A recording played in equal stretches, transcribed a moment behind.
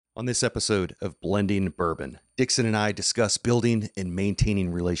On this episode of Blending Bourbon, Dixon and I discuss building and maintaining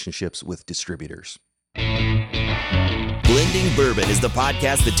relationships with distributors. Blending Bourbon is the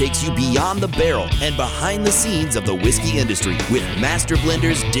podcast that takes you beyond the barrel and behind the scenes of the whiskey industry with master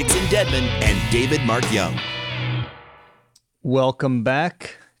blenders Dixon Dedman and David Mark Young. Welcome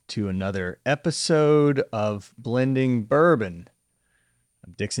back to another episode of Blending Bourbon.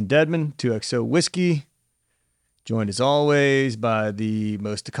 I'm Dixon Dedman, 2XO Whiskey, joined as always by the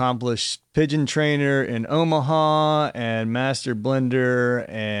most accomplished pigeon trainer in Omaha and master blender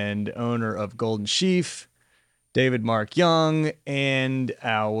and owner of Golden Sheaf, David Mark Young, and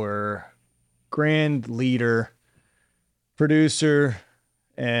our grand leader, producer,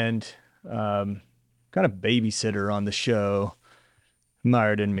 and kind of babysitter on the show,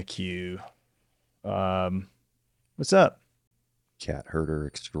 Myron McHugh. What's up? Cat herder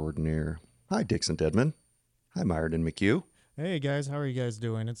extraordinaire. Hi, Dixon Dedman. Hi, Myron McHugh. Hey guys, how are you guys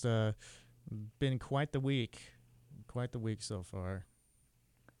doing? It's been quite the week so far.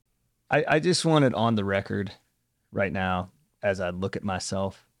 I just want it on the record right now as I look at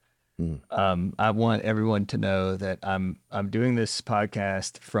myself. I want everyone to know that I'm doing this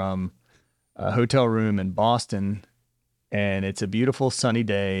podcast from a hotel room in Boston, and it's a beautiful sunny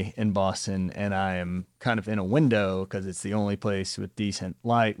day in Boston, and I am kind of in a window because it's the only place with decent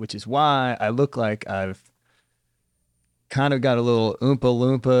light, which is why I look like I've kind of got a little Oompa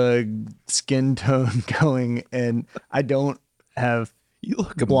Loompa skin tone going, and I don't have You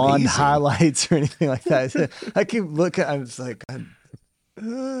look blonde amazing. highlights or anything like that. I keep looking, I was like,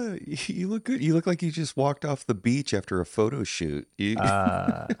 You look good. You look like you just walked off the beach after a photo shoot.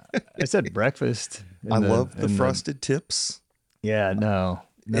 I said breakfast. I love the frosted tips. Yeah, no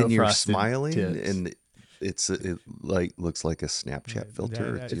And you're frosted smiling, tips. and it like looks like a Snapchat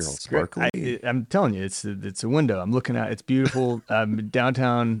filter. that- You're all It's great. sparkly. I'm telling you, it's a window. I'm looking out. It's beautiful.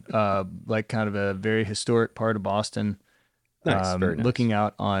 Downtown, like kind of a very historic part of Boston. Nice, very nice. Looking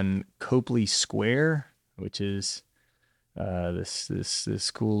out on Copley Square, which is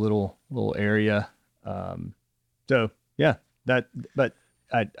this cool little area. So yeah, that. But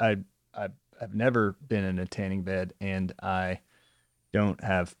I've never been in a tanning bed, and I don't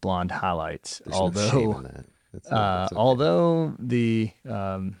have blonde highlights. There's no shame in that. That's okay. Although the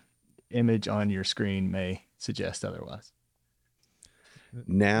image on your screen may suggest otherwise.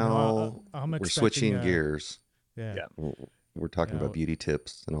 Now No, I'm we're expecting, switching gears. Yeah. Yeah. We're talking Yeah. about beauty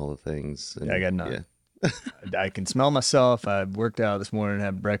tips and all the things. And, I got none. I can smell myself. I worked out this morning,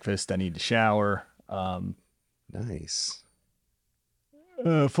 had breakfast. I need to shower. Nice.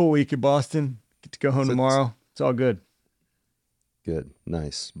 Full week in Boston. Get to go home So- tomorrow. It's all good. Good.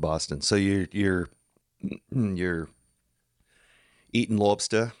 Nice. Boston. So you're eating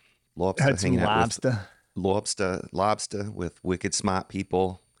lobster. Had some hanging out lobster. with lobster with wicked smart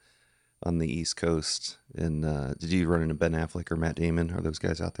people on the East Coast. And did you run into Ben Affleck or Matt Damon? Are those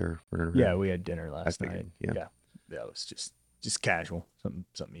guys out there running around? Yeah, we had dinner last figured, night. yeah. Yeah, it was just casual,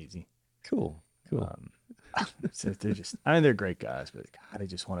 something easy. Cool. So they're great guys, but God, I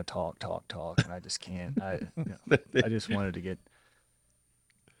just want to talk, and I just can't. I just wanted to get.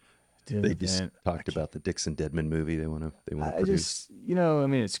 They just talked about the Dixon Dedman movie they want to I produce. just, I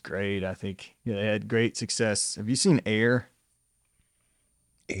mean, it's great. I think they had great success. Have you seen Air?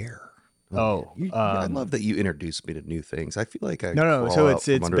 Air. Oh, I love that you introduced me to new things. I feel like I No. crawl So out it's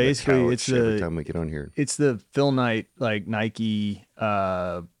from under the basically couch it's every the time we get on here. it's the Phil Knight like Nike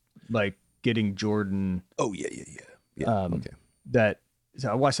like getting Jordan Oh yeah. Okay. that.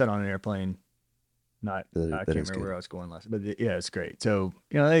 So I watched that on an airplane. I That can't is remember good. where I was going last, but yeah, it's great. So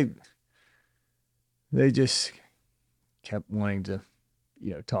they just kept wanting to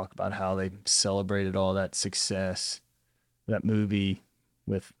talk about how they celebrated all that success, that movie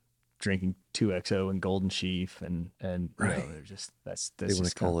with drinking 2XO and Golden Sheaf and Right. they're just that's They want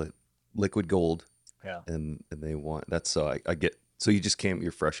to call it liquid gold, yeah. and they want that's so I get. So you just came.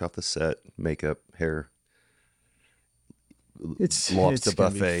 You're fresh off the set, makeup, hair. It's lobster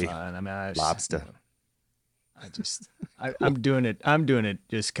gonna be buffet. fun. I mean, Lobster. I'm doing it. I'm doing it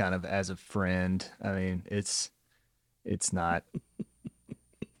just kind of as a friend. I mean, it's not.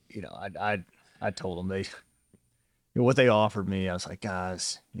 I told them what they offered me. I was like,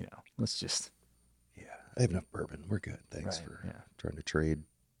 guys, let's just. Yeah, I have enough bourbon. We're good. Thanks Right, for yeah. trying to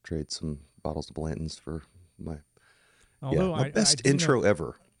trade some bottles of Blanton's for my Although my I best do intro know,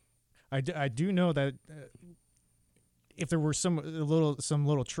 ever. I do know that if there were some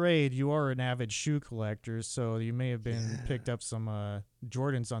little trade, you are an avid shoe collector, so you may have been picked up some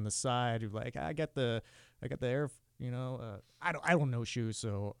Jordans on the side. You're like, I got the Air. I don't know shoes,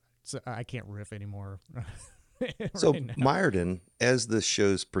 so I can't riff anymore. So right now. Myerton, as the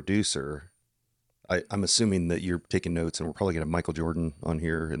show's producer, I'm assuming that you're taking notes, and we're probably going to have Michael Jordan on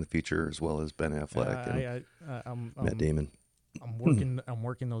here in the future, as well as Ben Affleck and Matt Damon. I'm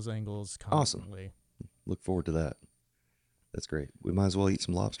working those angles Awesome. constantly. Look forward to that. That's great. We might as well eat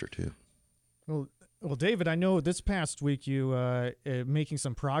some lobster too. Well, David, I know this past week you making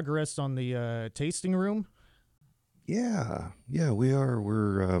some progress on the tasting room. Yeah, we are.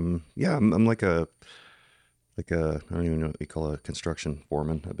 I'm like a I don't even know what you call a construction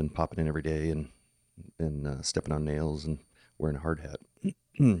foreman. I've been popping in every day and stepping on nails and wearing a hard hat.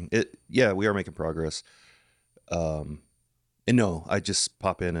 We are making progress. And no, I just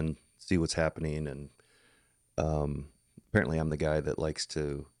pop in and see what's happening. And apparently, I'm the guy that likes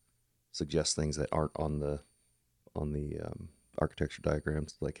to suggest things that aren't on the architecture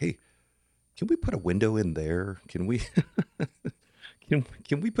diagrams. Like, hey, can we put a window in there? Can we can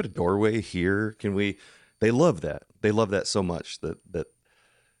we put a doorway here? Can we? They love that. They love that so much that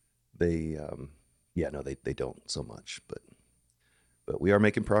they they don't so much, but we are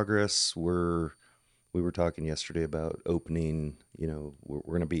making progress. We were talking yesterday about opening. We're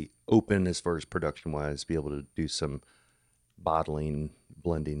going to be open as far as production wise, be able to do some bottling,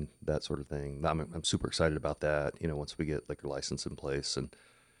 blending, that sort of thing. I'm super excited about that. Once we get liquor license in place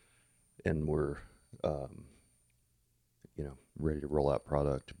and we're ready to roll out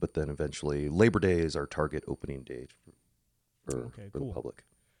product. But then eventually Labor Day is our target opening date for the public.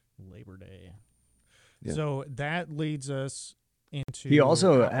 Labor Day. Yeah. So that leads us into. He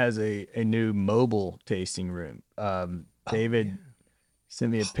also has a new mobile tasting room. David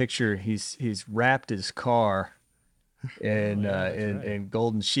sent me a picture. He's wrapped his car in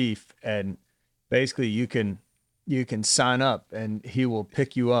golden sheaf, and basically you can sign up and he will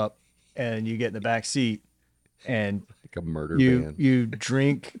pick you up and you get in the back seat and like a murder van. You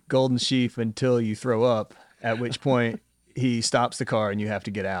drink golden sheaf until you throw up, at which point he stops the car and you have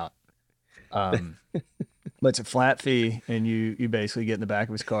to get out. But it's a flat fee, and you basically get in the back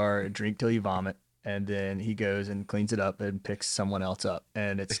of his car and drink till you vomit, and then he goes and cleans it up and picks someone else up.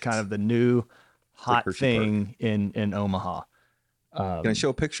 And it's kind of the new hot thing in Omaha. Can I show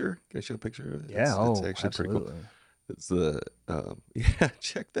a picture? Yeah, it's actually absolutely. pretty cool. It's the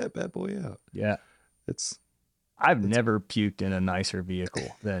check that bad boy out. Yeah, it's never puked in a nicer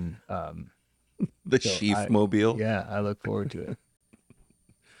vehicle than the Sheaf Mobile. Yeah, I look forward to it.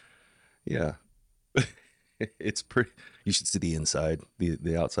 Yeah. It's pretty. You should see the inside.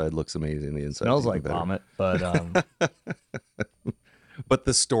 The outside looks amazing. The inside smells like vomit, but but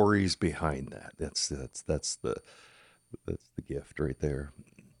the stories behind that. That's the gift right there.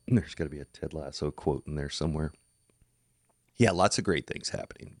 There's got to be a Ted Lasso quote in there somewhere. Yeah, lots of great things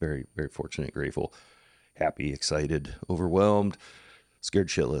happening. Very, very fortunate, grateful, happy, excited, overwhelmed, scared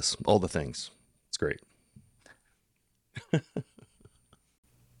shitless, all the things. It's great.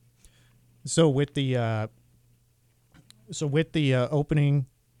 So with the opening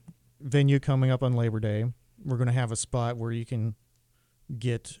venue coming up on Labor Day, we're going to have a spot where you can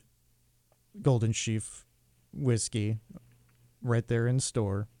get Golden Sheaf whiskey right there in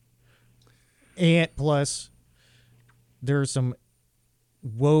store. And plus, there are some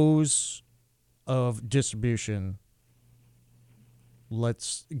woes of distribution.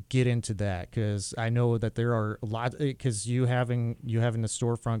 Let's get into that, because I know that there are a lot. Because you having the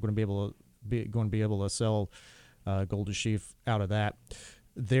storefront going to be able to sell Golden Sheaf out of that.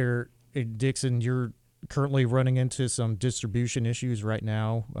 There, Dixon, you're currently running into some distribution issues right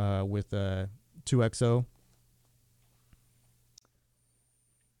now with 2XO.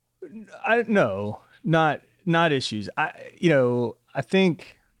 No, not issues. I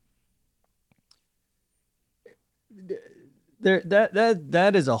think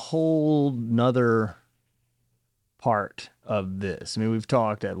that is a whole nother part of this. I mean, we've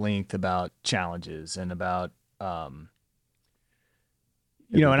talked at length about challenges and about, and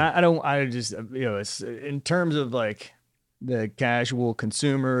it's in terms of like the casual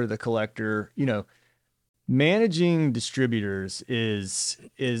consumer, the collector, managing distributors is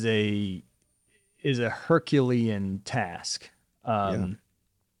a Herculean task. You're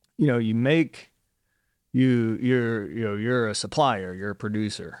a supplier, you're a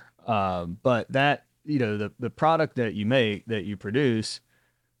producer. But that, the product that you produce,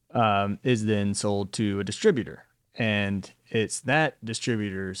 is then sold to a distributor, and it's that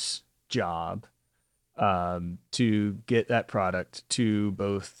distributor's job, to get that product to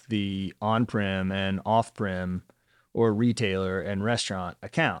both the on-prem and off-prem or retailer and restaurant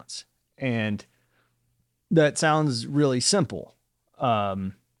accounts. And that sounds really simple.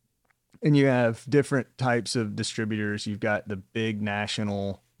 And you have different types of distributors. You've got the big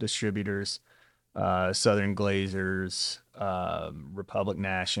national distributors, Southern Glazers, Republic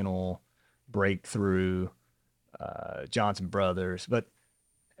National, Breakthrough, Johnson Brothers, but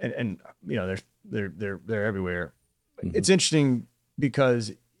and you know they're everywhere. Mhm. It's interesting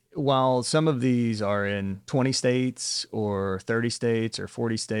because while some of these are in 20 states or 30 states or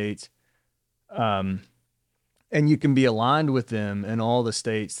 40 states, and you can be aligned with them in all the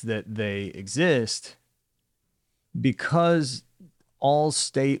states that they exist, because all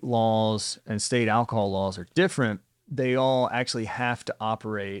state laws and state alcohol laws are different. They all actually have to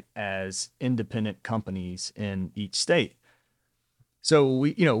operate as independent companies in each state. So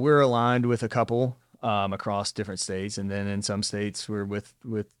we're aligned with a couple across different states, and then in some states we're with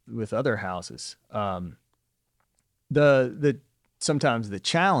other houses. The sometimes the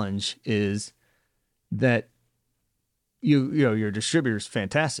challenge is that you know your distributor's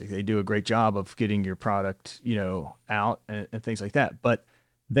fantastic. They do a great job of getting your product out and things like that. But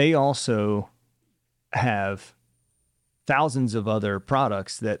they also have thousands of other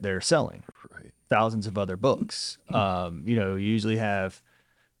products that they're selling, Right. thousands of other books. You usually have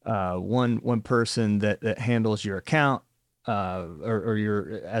one person that handles your account, or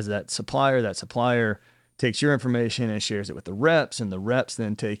your as that supplier. That supplier takes your information and shares it with the reps, and the reps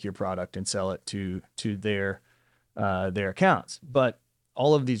then take your product and sell it to their accounts. But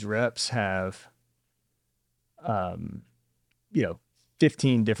all of these reps have, um,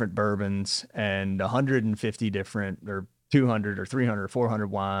 15 different bourbons and 150 different or 200 or 300 or 400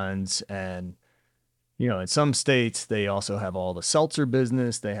 wines. And, in some states, they also have all the seltzer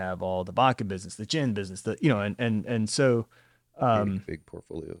business. They have all the vodka business, the gin business, and so, Big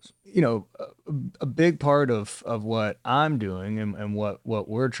portfolios. a big part of what I'm doing and what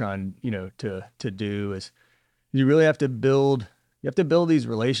we're trying, to do is you really have to build these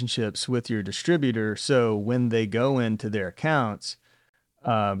relationships with your distributor. So when they go into their accounts,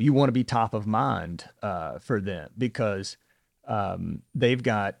 you want to be top of mind for them, because they've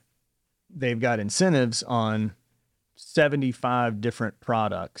got incentives on 75 different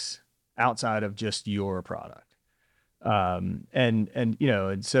products outside of just your product. And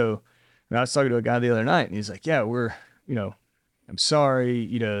so I was talking to a guy the other night, and he's like, yeah, I'm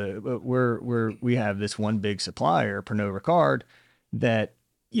sorry, but we have this one big supplier, Pernod Ricard, that,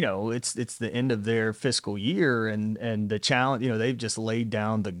 it's the end of their fiscal year, and the challenge, they've just laid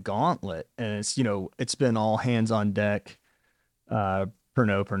down the gauntlet, and it's been all hands on deck, Pernod.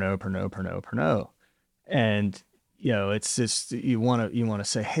 And, it's just, you want to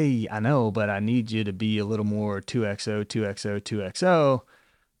say, hey, I know, but I need you to be a little more 2XO.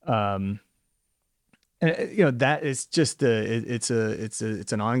 And that is just it's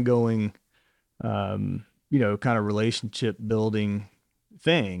an ongoing, kind of relationship building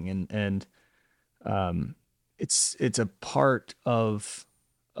thing. And it's a part of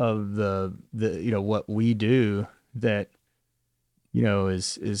the what we do that,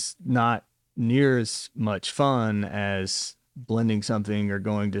 is not near as much fun as blending something or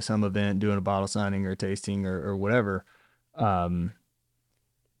going to some event, doing a bottle signing or tasting or whatever. But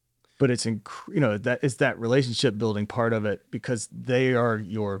it's that it's that relationship building part of it, because they are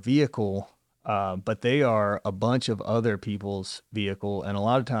your vehicle, but they are a bunch of other people's vehicle, and a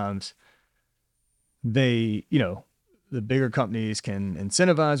lot of times they, the bigger companies can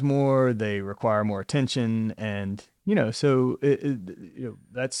incentivize more, they require more attention, and so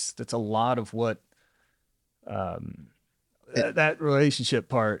that's a lot of what that relationship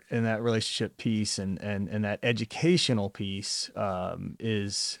part and that relationship piece and that educational piece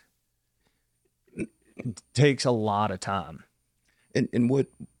is takes a lot of time. And what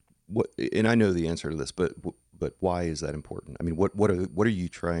and I know the answer to this, but why is that important? I mean, what are you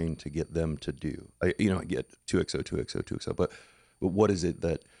trying to get them to do? I get 2XO, but what is it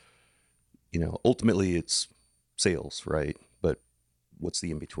that, ultimately it's sales, right? But what's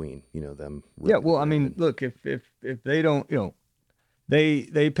the in between? Them. Yeah, well, I mean, look, if they don't,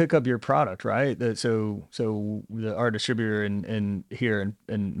 they pick up your product, right? So our distributor in here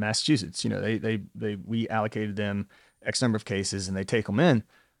in Massachusetts, we allocated them X number of cases, and they take them in.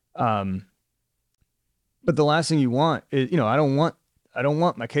 But the last thing you want is, I don't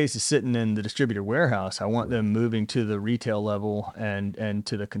want my cases sitting in the distributor warehouse. I want them moving to the retail level and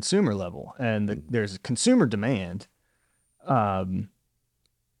to the consumer level. And there's consumer demand.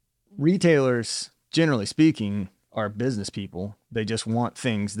 Retailers, generally speaking, are business people. They just want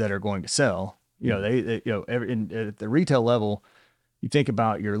things that are going to sell. They at the retail level, you think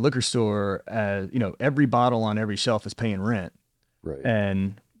about your liquor store as, every bottle on every shelf is paying rent. Right.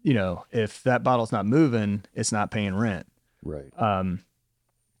 And, if that bottle's not moving, it's not paying rent. Right.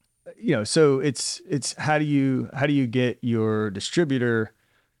 So it's how do you get your distributor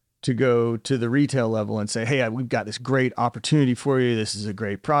to go to the retail level and say, hey, we've got this great opportunity for you. This is a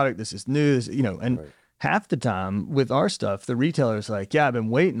great product. This is new. And Right. half the time with our stuff, the retailer's like, yeah, I've been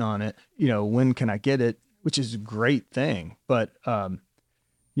waiting on it. When can I get it? Which is a great thing. But,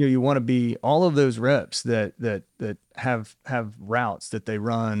 you want to be all of those reps that have routes that they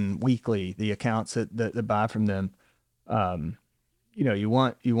run weekly, the accounts that buy from them. You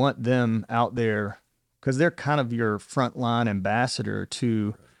want them out there because they're kind of your frontline ambassador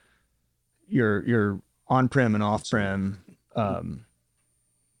to your on-prem and off-prem. Yeah,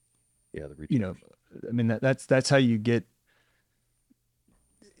 the retail. I mean that's how you get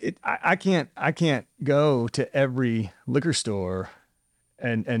it. I can't go to every liquor store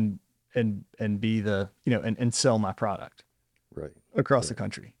and be the and sell my product Right. across the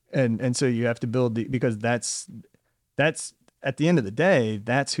country. And so you have to build because that's at the end of the day,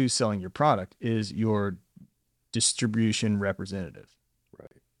 that's who's selling your product is your distribution representative.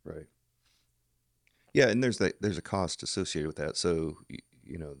 Right. Yeah, and there's a cost associated with that. So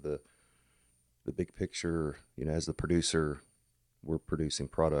the big picture, as the producer, we're producing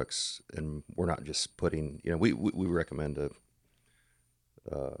products, and we're not just putting. We recommend a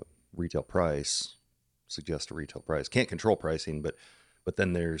retail price, suggest a retail price. Can't control pricing, but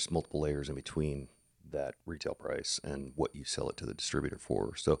then there's multiple layers in between that retail price and what you sell it to the distributor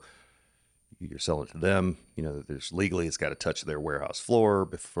for. So you're selling it to them, there's legally it's got to touch their warehouse floor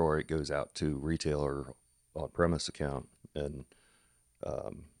before it goes out to retail or on-premise account. And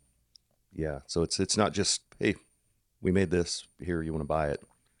so it's not just, hey, we made this here, you want to buy it.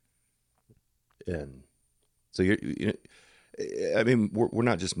 And so we're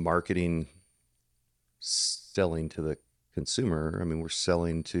not just marketing, selling to the consumer. I mean, we're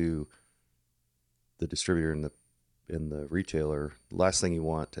selling to the distributor and the retailer. The last thing you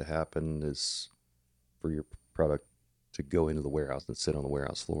want to happen is for your product to go into the warehouse and sit on the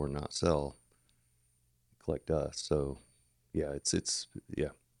warehouse floor and not sell, collect dust. So it's.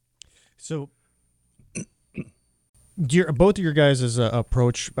 So both of your guys'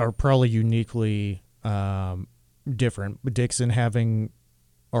 approach are probably uniquely different. Dixon having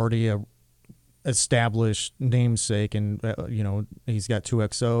already a established namesake, and he's got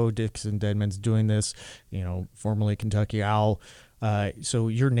 2XO. Dixon Deadman's doing this, formerly Kentucky Owl. So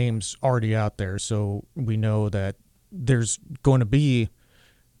your name's already out there. So we know that there's going to be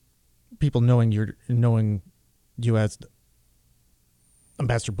people knowing you as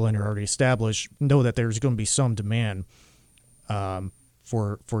Ambassador Blender already established, know that there's going to be some demand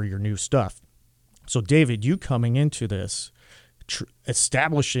for your new stuff. So David, you coming into this,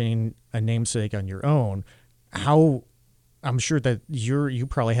 establishing a namesake on your own, how I'm sure that you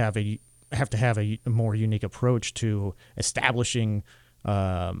probably have to have a more unique approach to establishing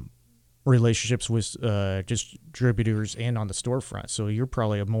relationships with distributors and on the storefront. So you're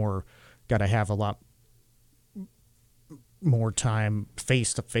probably got to have a lot more time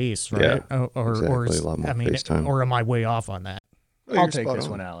face to face, right? Yeah, exactly. A lot more face time. Or am I way off on that? I'll take this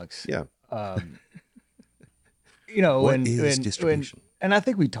one, Alex. Yeah. What is distribution? And I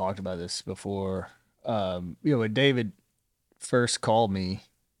think we talked about this before. When David first called me,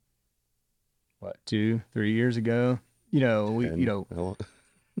 2-3 years ago,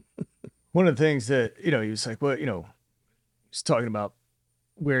 one of the things that, he was like, he's talking about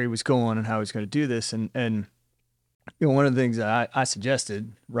where he was going and how he's going to do this. And one of the things that I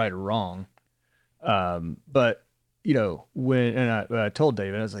suggested, right or wrong, but, I told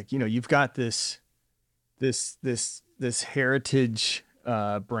David, I was like, you've got this heritage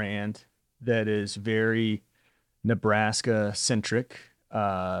brand that is very Nebraska centric,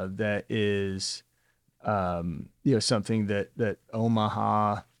 that is something that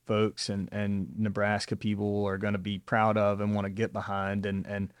Omaha folks and Nebraska people are going to be proud of and want to get behind.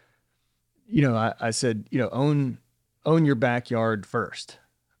 And I said, own your backyard first.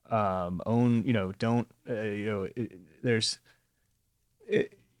 To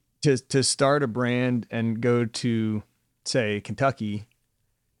start a brand and go to, say, Kentucky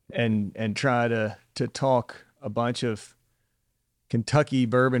and try to talk a bunch of Kentucky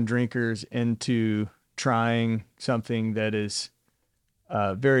bourbon drinkers into trying something that is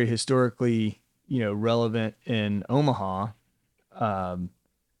very historically, relevant in Omaha,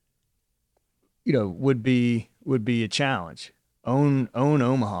 would be a challenge. Own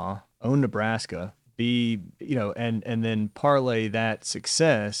Omaha, own Nebraska, and then parlay that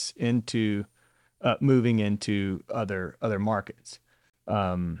success into moving into other markets,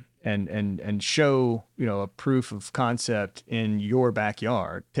 and show a proof of concept in your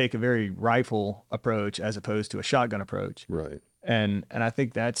backyard. Take a very rifle approach as opposed to a shotgun approach. Right. And I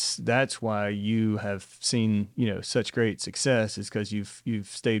think that's why you have seen, such great success, is because you've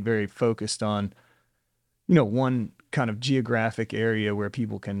stayed very focused on, one kind of geographic area where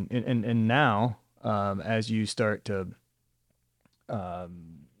people can, and now, as you start to,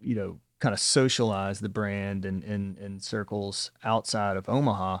 kind of socialize the brand in circles outside of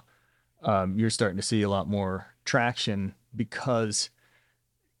Omaha, you're starting to see a lot more traction because,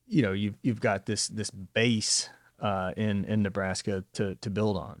 you've got this base in Nebraska to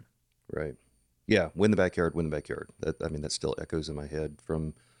build on. Right. Yeah. Win the backyard, win the backyard. That still echoes in my head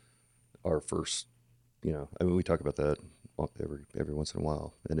from our first, we talk about that every once in a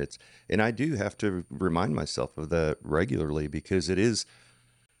while, and I do have to remind myself of that regularly, because it is,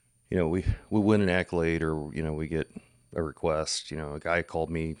 we win an accolade, or, we get a request. A guy called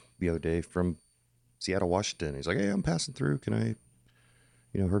me the other day from Seattle, Washington. He's like, "Hey, I'm passing through. Can I,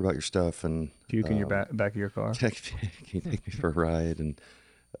 heard about your stuff, and Puke in your back of your car. Can you take me for a ride?" And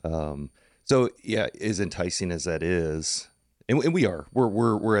so, yeah, as enticing as that is, and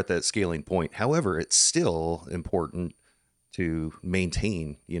we're at that scaling point. However, it's still important to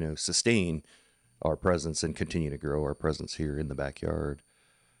maintain, sustain our presence and continue to grow our presence here in the backyard.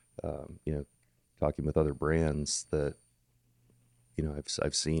 Talking with other brands that,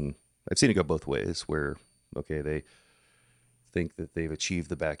 I've seen it go both ways, where, okay, they think that they've achieved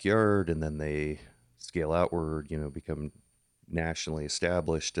the backyard, and then they scale outward, become nationally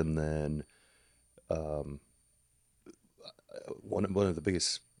established. And then, one of the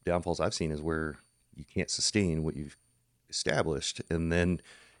biggest downfalls I've seen is where you can't sustain what you've established. And then,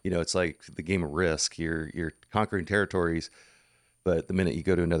 it's like the game of Risk. You're conquering territories, but the minute you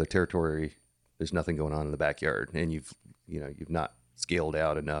go to another territory, there's nothing going on in the backyard, and you've not scaled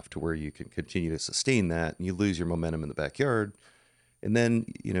out enough to where you can continue to sustain that, and you lose your momentum in the backyard. And then,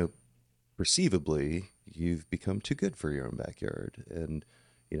 perceivably, you've become too good for your own backyard. And,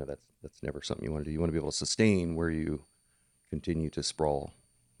 that's never something you want to do. You want to be able to sustain where you continue to sprawl.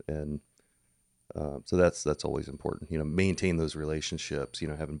 And so that's always important, maintain those relationships,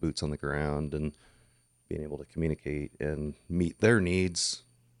 having boots on the ground and being able to communicate and meet their needs,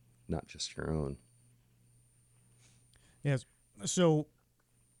 not just your own. Yes. So,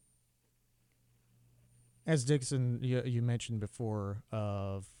 as Dixon, you mentioned before,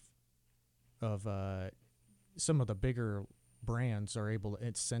 of some of the bigger brands are able to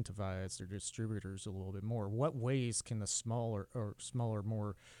incentivize their distributors a little bit more. What ways can the smaller,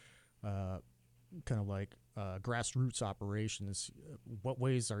 more kind of like grassroots operations, what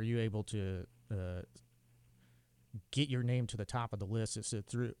ways are you able to get your name to the top of the list? Is it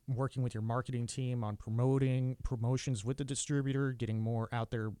through working with your marketing team on promotions with the distributor, getting more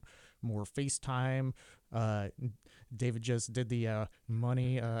out there, more FaceTime? David just did the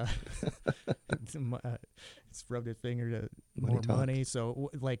money. It's rubbed his finger to Money more talk. money. So,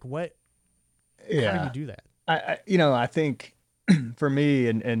 like, what? Yeah. How do you do that? I think for me,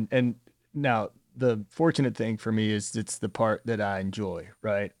 and now the fortunate thing for me is it's the part that I enjoy,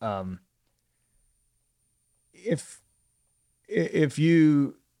 right? If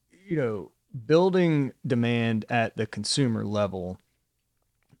you building demand at the consumer level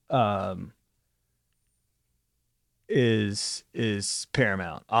is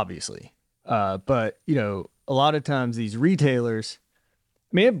paramount, obviously. But a lot of times these retailers,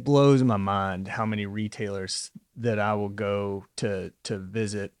 I mean, it blows my mind how many retailers that I will go to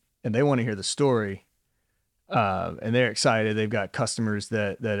visit, and they want to hear the story. And they're excited. They've got customers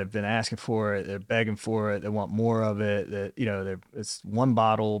that have been asking for it. They're begging for it. They want more of it. That it's one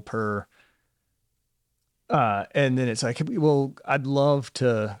bottle per. And then it's like, well, I'd love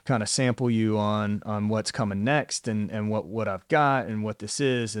to kind of sample you on what's coming next and what I've got and what this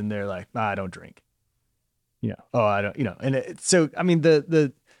is. And they're like, I don't drink. Oh, I don't. And so I mean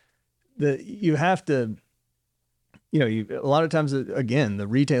the you have to. A lot of times again the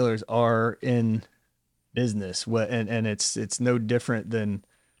retailers are in business, and it's no different than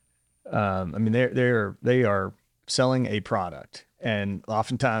I mean they are selling a product, and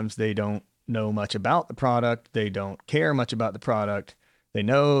oftentimes they don't know much about the product. They don't care much about the product. They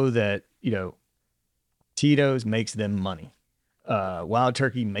know that Tito's makes them money, Wild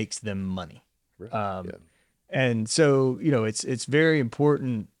Turkey makes them money. Right. Yeah. And so it's very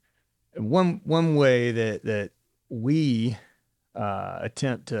important. One way that we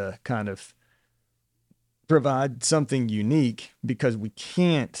attempt to kind of provide something unique, because we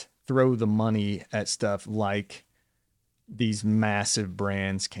can't throw the money at stuff like these massive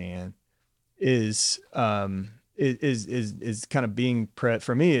brands can, is kind of being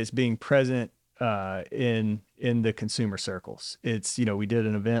for me is being present in the consumer circles. It's we did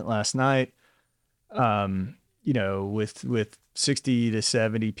an event last night with 60 to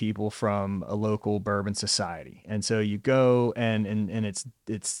 70 people from a local bourbon society. And so you go and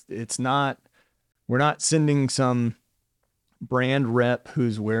it's not, we're not sending some brand rep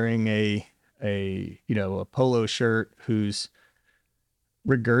who's wearing a polo shirt who's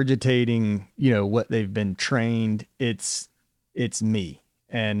regurgitating, what they've been trained. It's me.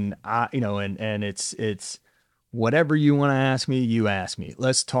 And and it's whatever you want to ask me, you ask me.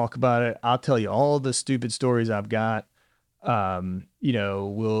 Let's talk about it. I'll tell you all the stupid stories I've got. Let's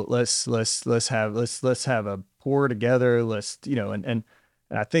have a pour together. And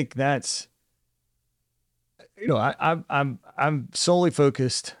I think that's, I'm solely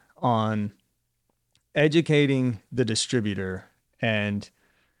focused on educating the distributor and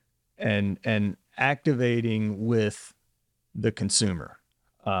activating with the consumer.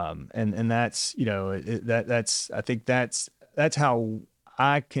 And that's, I think that's how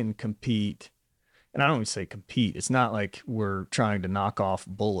I can compete. And I don't even say compete. It's not like we're trying to knock off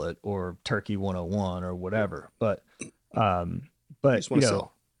Bullet or Turkey 101 or whatever, but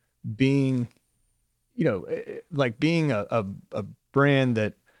being, like being a brand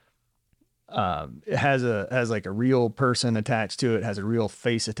that has like a real person attached to it, has a real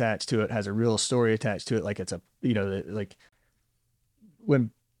face attached to it, has a real story attached to it. Like it's a, like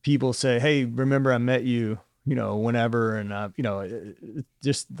when people say, "Hey, remember I met you, whenever," and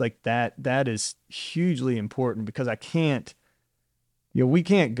just like that is hugely important, because I can't, we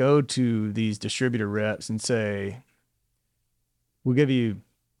can't go to these distributor reps and say, "We'll give you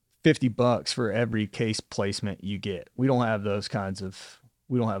 $50 for every case placement you get." We don't have those kinds of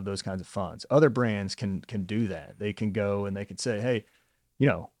funds. Other brands can do that. They can go and they can say, "Hey,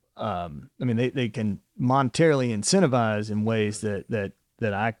 they can monetarily incentivize in ways that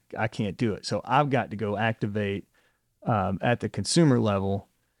I can't do it." So I've got to go activate at the consumer level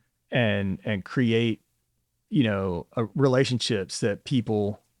and create, relationships that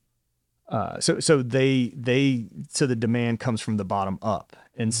people, so the demand comes from the bottom up,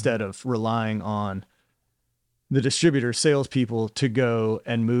 instead of relying on the distributor salespeople to go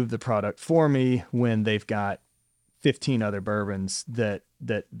and move the product for me when they've got 15 other bourbons that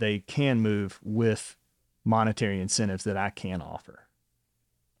they can move with monetary incentives that I can offer.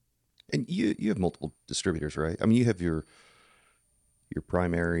 And you have multiple distributors, right? I mean, you have your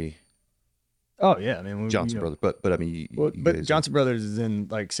primary. Oh yeah, I mean Johnson Brothers, but I mean, but Johnson Brothers is in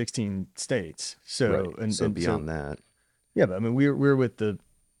like 16 states, so right. So beyond that, yeah. But I mean, we're with the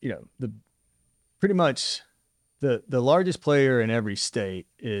pretty much the largest player in every state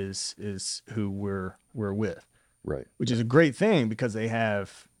is who we're with, right? Which is a great thing, because they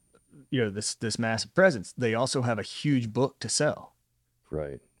have this massive presence. They also have a huge book to sell.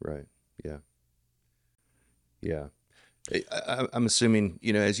 Right. Yeah. I'm assuming,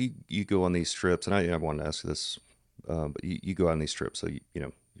 as you go on these trips, and I wanted to ask this, but you go on these trips, so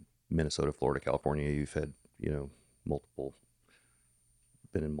Minnesota, Florida, California, you've had been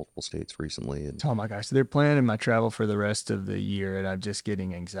in multiple states recently, and oh my gosh, they're planning my travel for the rest of the year, and I'm just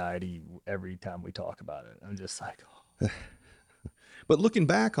getting anxiety every time we talk about it. I'm just like, oh. But looking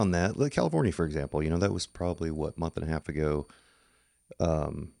back on that, like California, for example, that was probably month and a half ago.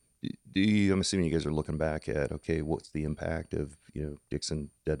 I'm assuming you guys are looking back at, okay, what's the impact of, Dixon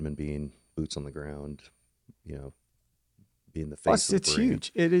Deadman being boots on the ground, being the face of the it's brand.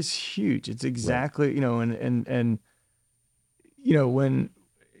 huge. It is huge. It's exactly, right. And when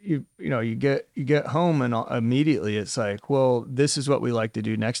you get home and immediately it's like, well, this is what we like to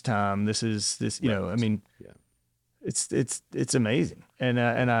do next time. This, right. I mean, yeah. It's amazing. And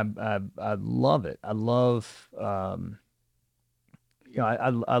I love it. I love, I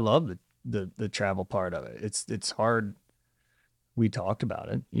love the travel part of it. It's hard. We talked about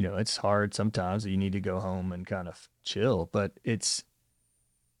it. It's hard sometimes. You need to go home and kind of chill, but it's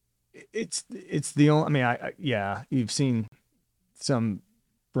the only. I mean, you've seen some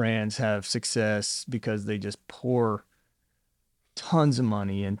brands have success because they just pour tons of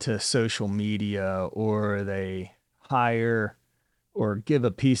money into social media, or they hire or give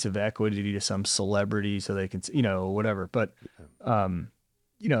a piece of equity to some celebrity so they can, whatever. But, the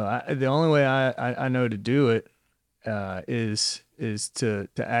only way I know to do it is to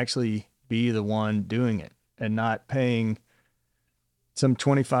actually be the one doing it, and not paying some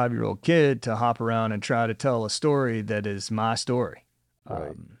 25-year-old kid to hop around and try to tell a story that is my story.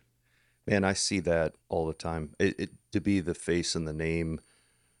 Right. Man, I see that all the time. It to be the face and the name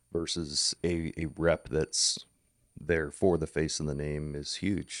versus a rep that's there for the face and the name is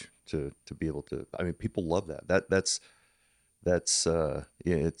huge. To be able to, I mean, people love that. That's it's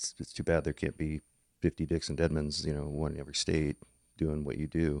too bad there can't be 50 Dixon Deadmans, one in every state doing what you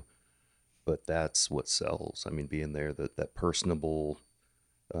do. but that's what sells. I mean, being there, that personable,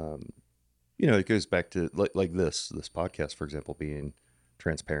 um, it goes back to like this podcast, for example, being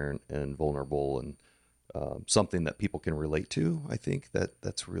transparent and vulnerable and something that people can relate to. I think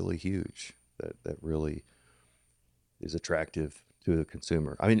that's really huge. That really is attractive to the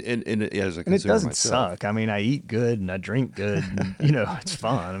consumer. I mean, and as a And it consumer doesn't myself, suck. I mean, I eat good and I drink good, and it's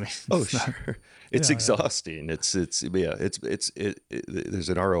fun. I mean, oh it's not, sure, it's Yeah, exhausting. Yeah, there's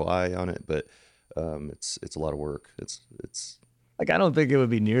an ROI on it, but it's a lot of work. It's like I don't think it would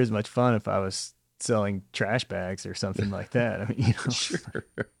be near as much fun if I was selling trash bags or something like that. I mean, sure.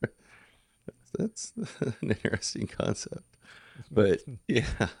 That's an interesting concept, but yeah.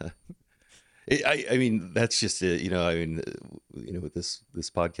 I mean, that's just it. I mean, with this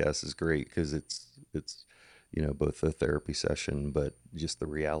podcast is great because it's both a therapy session, but just the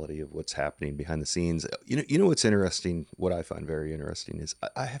reality of what's happening behind the scenes. What's interesting. What I find very interesting is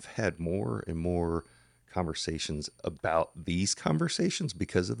I have had more and more conversations about these conversations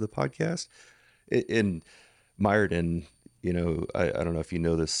because of the podcast. And mired in, I don't know if you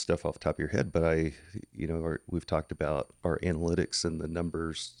know this stuff off the top of your head, but we've talked about our analytics and the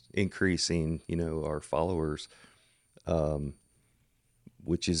numbers increasing, our followers,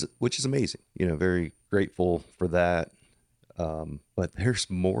 which is amazing, very grateful for that. But there's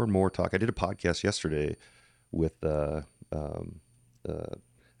more and more talk. I did a podcast yesterday with a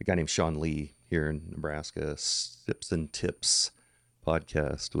guy named Sean Lee here in Nebraska, Sips and Tips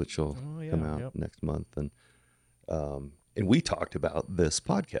podcast, which will come out next month. And we talked about this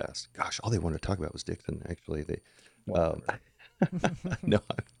podcast. Gosh, all they wanted to talk about was Dixon. Actually, no,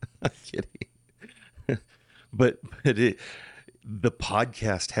 I'm kidding. but the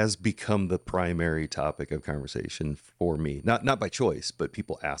podcast has become the primary topic of conversation for me. Not by choice, but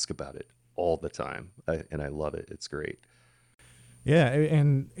people ask about it all the time, and I love it. It's great. Yeah,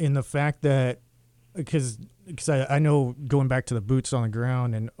 and in the fact that because I know, going back to the boots on the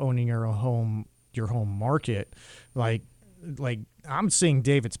ground and owning your home market, like I'm seeing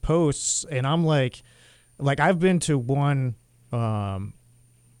David's posts and I'm like I've been to one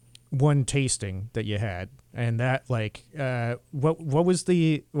tasting that you had, and that what was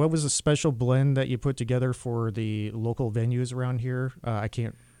the special blend that you put together for the local venues around here? I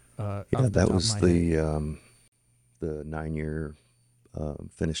can't. That was the 9-year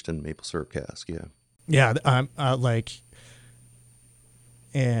finished in maple syrup cask. Yeah. Yeah,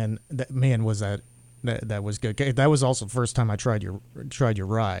 and that, man, was that was good. That was also the first time I tried your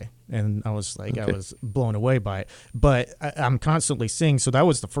rye, and I was like, okay. I was blown away by it. But I'm constantly seeing. So that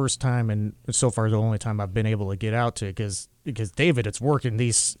was the first time, and so far the only time I've been able to get out to, because David, it's working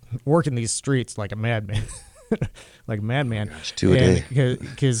these streets like a madman. Like a madman. Oh gosh, 2 a day.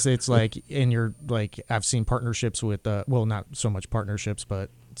 Because it's like, and you're like, I've seen partnerships with, well, not so much partnerships, but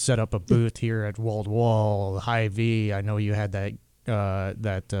set up a booth here at Wall to Wall, Hy-Vee. I know you had that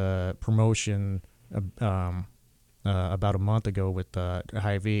promotion about a month ago with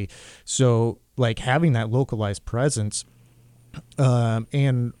Hy-Vee. So like having that localized presence,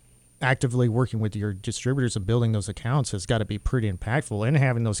 and actively working with your distributors and building those accounts has got to be pretty impactful. And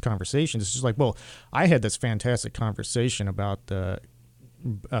having those conversations, it's just like, well, I had this fantastic conversation about this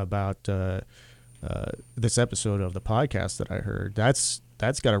episode of the podcast that I heard. That's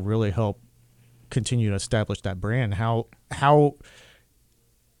got to really help continue to establish that brand. How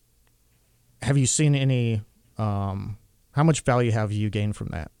have you seen any? How much value have you gained from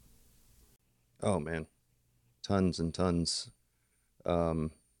that? Oh man, tons and tons.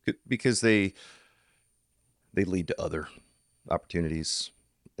 Because they lead to other opportunities,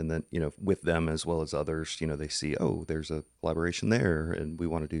 and then with them as well as others, they see, oh, there's a collaboration there, and we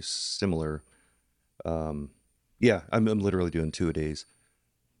want to do similar. Yeah, I'm literally doing 2-a-days,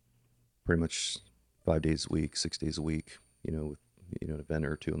 pretty much 5 days a week, 6 days a week. With an event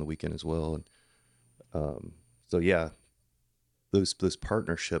or two on the weekend as well, and so yeah, those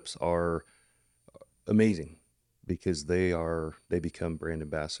partnerships are amazing. Because they become brand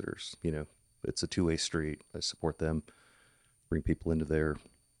ambassadors. It's a two-way street. I support them, bring people into their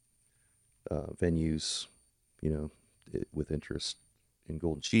venues, with interest in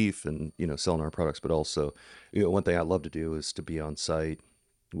Golden Chief and, selling our products. But also, one thing I love to do is to be on site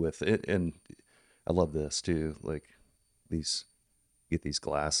with it. And I love this too. Like get these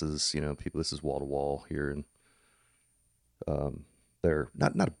glasses, people, this is Wall to Wall here. And, they're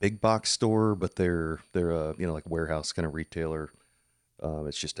not a big box store, but they're a like warehouse kind of retailer.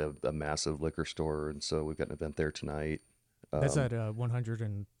 It's just a massive liquor store, and so we've got an event there tonight. That's at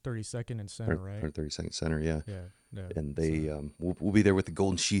 132nd and Center, right? 132nd Center, yeah. Yeah. And they we'll be there with the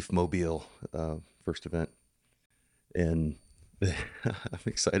Golden Chief Mobile first event, and I'm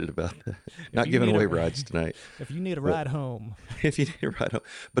excited about that. If Not you giving need away a- rides tonight. If you need a But ride home, if you need a ride home.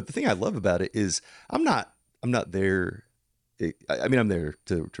 But the thing I love about it is I'm not there. I mean, I'm there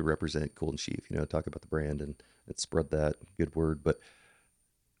to represent Golden Sheaf, talk about the brand and spread that good word. But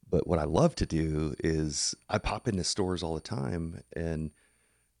what I love to do is I pop into stores all the time and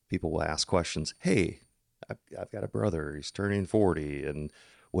people will ask questions. Hey, I've got a brother. He's turning 40, and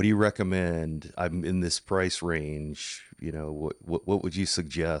what do you recommend? I'm in this price range. What would you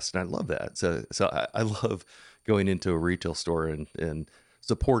suggest? And I love that. So I love going into a retail store and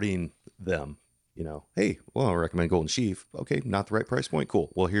supporting them. Hey, well, I recommend Golden Sheaf. Okay, not the right price point.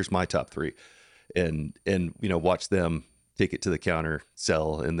 Cool. Well, here's my top three, and watch them take it to the counter,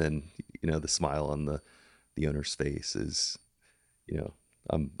 sell, and then the smile on the owner's face is,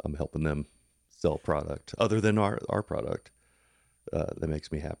 I'm helping them sell product other than our product. That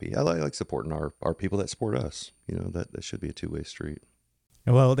makes me happy. I like supporting our people that support us. That should be a two-way street.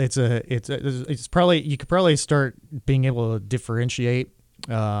 well, it's probably, you could probably start being able to differentiate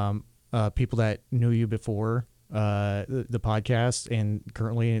people that knew you before the podcast and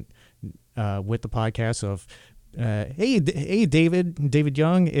currently with the podcast of hey David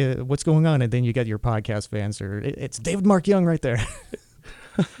Young, what's going on? And then you got your podcast fans, or it's David Mark Young right there.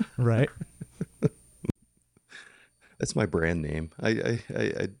 Right. That's my brand name. I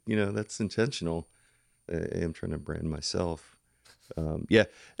that's intentional. I am trying to brand myself. Yeah,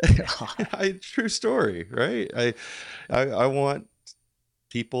 true story, right? I want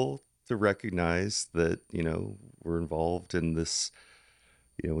people to recognize that we're involved in this.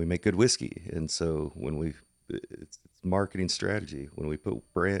 We make good whiskey, and so when it's marketing strategy. When we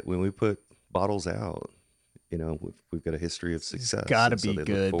put bottles out, we've got a history of success. It's got to and so be they look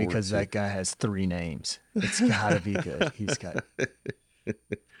good forward because to- that guy has 3 names. It's got to be good. He's got.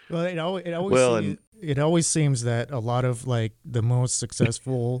 Well, Well, it always seems that a lot of like the most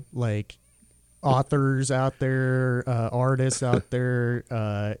successful like authors out there, artists out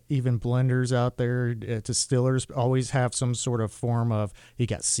there, even blenders out there, distillers always have some sort of form of. You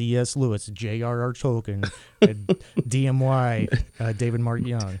got C.S. Lewis, J.R.R. Tolkien, DMY, David Mark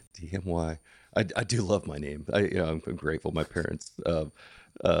Young. DMY. I do love my name. I'm grateful. My parents. I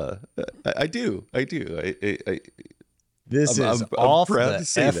do. This I'm- is I'm off proud the to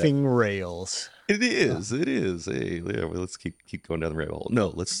say that. effing rails. It is. It is. Hey, yeah, well, let's keep going down the rabbit hole. No,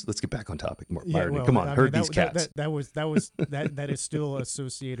 let's get back on topic. Byron, come on, I herd mean, these cats. that is still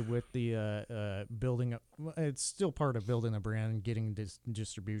associated with the building up. It's still part of building a brand and getting this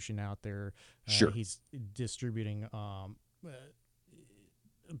distribution out there. Sure. He's distributing,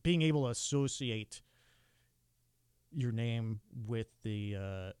 being able to associate your name with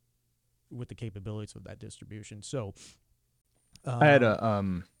the capabilities of that distribution. So, I had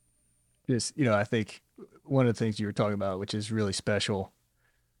a this, I think one of the things you were talking about, which is really special,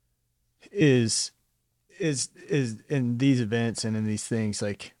 is in these events and in these things,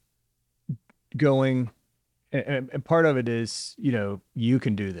 like going, and part of it is, you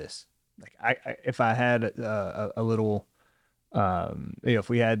can do this. Like I if I had a little, if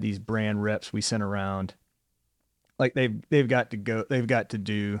we had these brand reps we sent around, like they've got to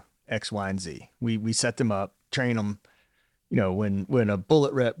do X, Y, and Z. We set them up, train them. When a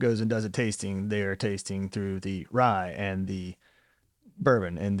bullet rep goes and does a tasting, they're tasting through the rye and the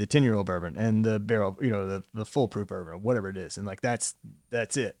bourbon and the 10-year-old bourbon and the barrel, the foolproof bourbon, whatever it is. And like, that's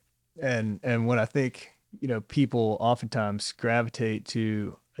it. And what I think, people oftentimes gravitate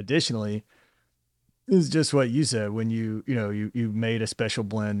to additionally is just what you said when you made a special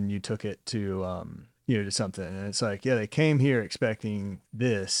blend and you took it to, to something. And it's like, yeah, they came here expecting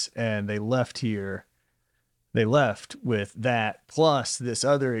this and they left with that plus this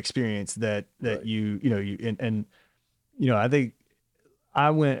other experience that right. I think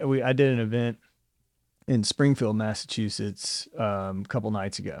I did an event in Springfield, Massachusetts, a couple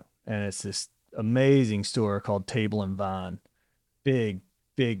nights ago, and it's this amazing store called Table and Vine, big,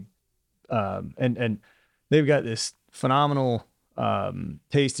 and they've got this phenomenal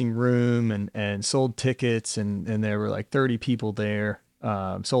tasting room and sold tickets and there were like 30 people there,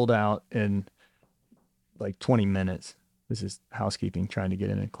 sold out in like 20 minutes. This is housekeeping, trying to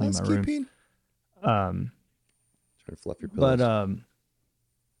get in and clean my room. Trying to fluff your pillows. But I'm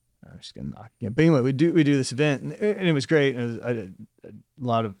just gonna knock. Yeah, but anyway, we do this event and it was great. And it was a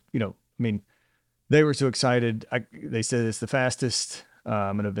lot of they were so excited. They said it's the fastest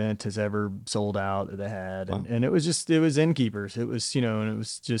an event has ever sold out that they had, wow. and it was innkeepers. It was and it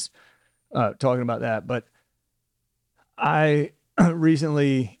was just talking about that. But I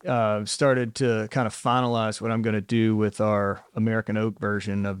recently started to kind of finalize what I'm going to do with our American Oak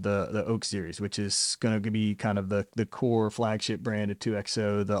version of the Oak series, which is going to be kind of the core flagship brand of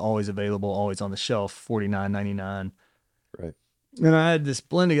 2XO, the always available, always on the shelf, $49.99. Right. And I had this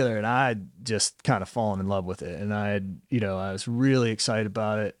blend together, and I had just kind of fallen in love with it. And I had, I was really excited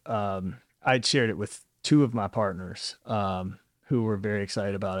about it. I'd shared it with two of my partners who were very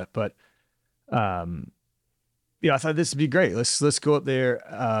excited about it. But, I thought this would be great. Let's go up there.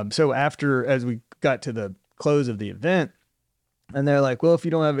 So as we got to the close of the event, and they're like, well, if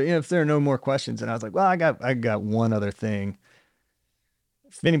you don't have, if there are no more questions. And I was like, well, I got one other thing.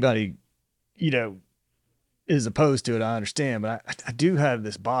 If anybody, is opposed to it, I understand, but I do have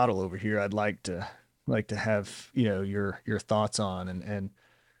this bottle over here I'd like to have your thoughts on, and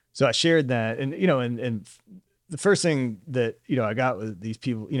so I shared that, and and the first thing that I got with these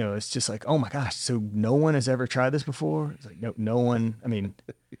people, it's just like, oh my gosh, so no one has ever tried this before. It's like no one. I mean,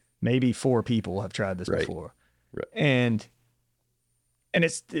 maybe 4 people have tried this before, right. and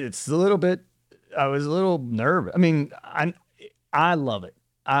it's a little bit. I was a little nervous. I mean, I love it.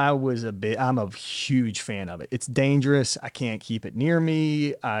 I'm a huge fan of it. It's dangerous. I can't keep it near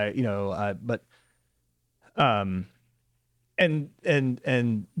me. But the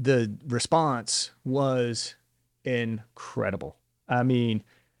response was incredible. I mean,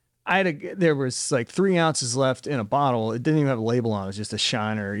 there was like 3 ounces left in a bottle. It didn't even have a label on it. It was just a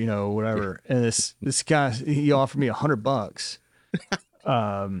shiner, whatever. And this guy, he offered me $100.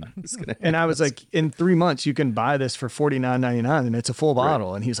 And I was like, in 3 months you can buy this for $49.99 and it's a full bottle.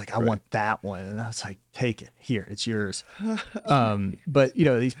 Right. And he was like, I want that one. And I was like, take it here, it's yours. But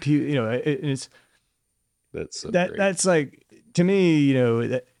these people, it's that's so great. That's like, to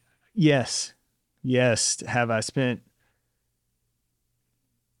me, yes, have I spent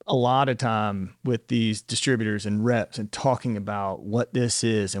a lot of time with these distributors and reps and talking about what this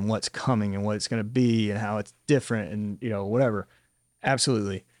is and what's coming and what it's going to be and how it's different and whatever.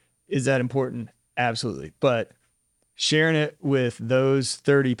 Absolutely. Is that important? Absolutely. But sharing it with those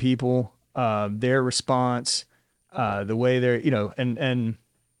 30 people, their response, the way they're, and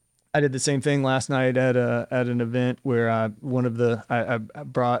I did the same thing last night at an event where I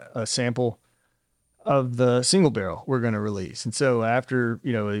brought a sample of the single barrel we're going to release. And so after,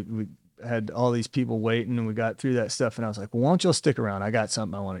 we had all these people waiting and we got through that stuff, and I was like, well, why don't y'all stick around? I got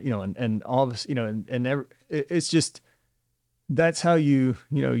something I want to, and all of us, it's just, that's how you're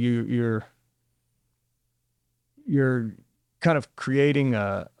kind of creating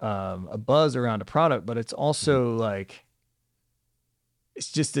a buzz around a product, but it's also like,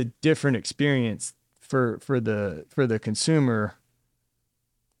 it's just a different experience for the consumer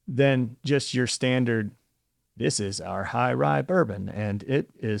than just your standard. This is our high rye bourbon, and it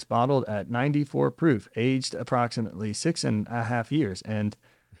is bottled at 94 proof, aged approximately 6.5 years, and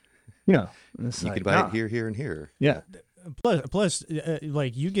it's you like, can buy it here, and here. Yeah. Plus,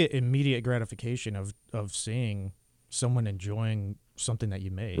 like, you get immediate gratification of seeing someone enjoying something that you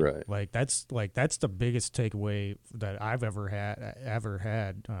made. Right. That's the biggest takeaway that I've ever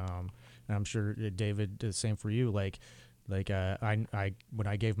had. And I'm sure, David, the same for you. I when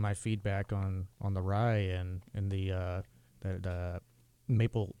I gave my feedback on the rye and the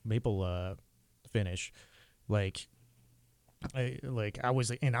maple finish, I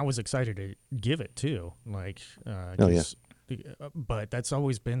was excited to give it too. But that's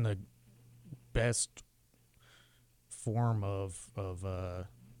always been the best form of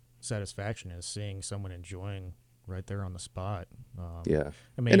satisfaction, is seeing someone enjoying right there on the spot. Yeah,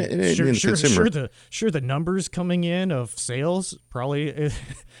 I mean, sure, the numbers coming in of sales probably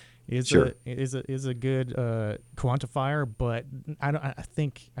is a good quantifier, but I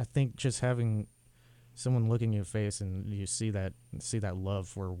think just having someone looking in your face and you see that love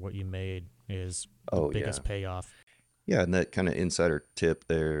for what you made is the biggest payoff. Yeah, and that kind of insider tip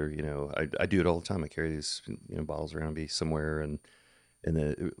there, I do it all the time. I carry these bottles around me somewhere, and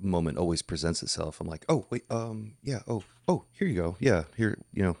the moment always presents itself. I'm like, oh wait, yeah, oh here you go, yeah, here,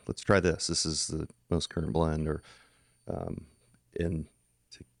 let's try this. This is the most current blend, or and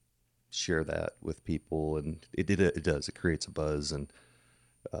to share that with people, and it does, it creates a buzz, and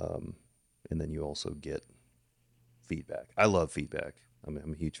then you also get feedback. I love feedback. I'm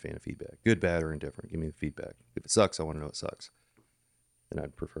a huge fan of feedback, good, bad, or indifferent. Give me the feedback. If it sucks, I want to know it sucks, and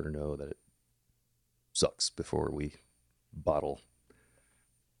I'd prefer to know that it sucks before we bottle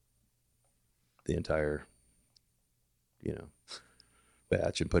the entire,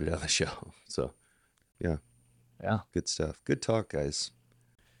 batch and put it on the shelf. So, yeah, good stuff. Good talk, guys.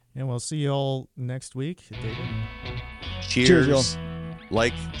 And we'll see you all next week, David. Cheers.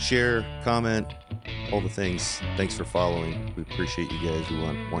 Like, share, comment, all the things. Thanks for following. We appreciate you guys. We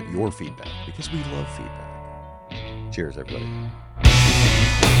want your feedback because we love feedback. Cheers, everybody.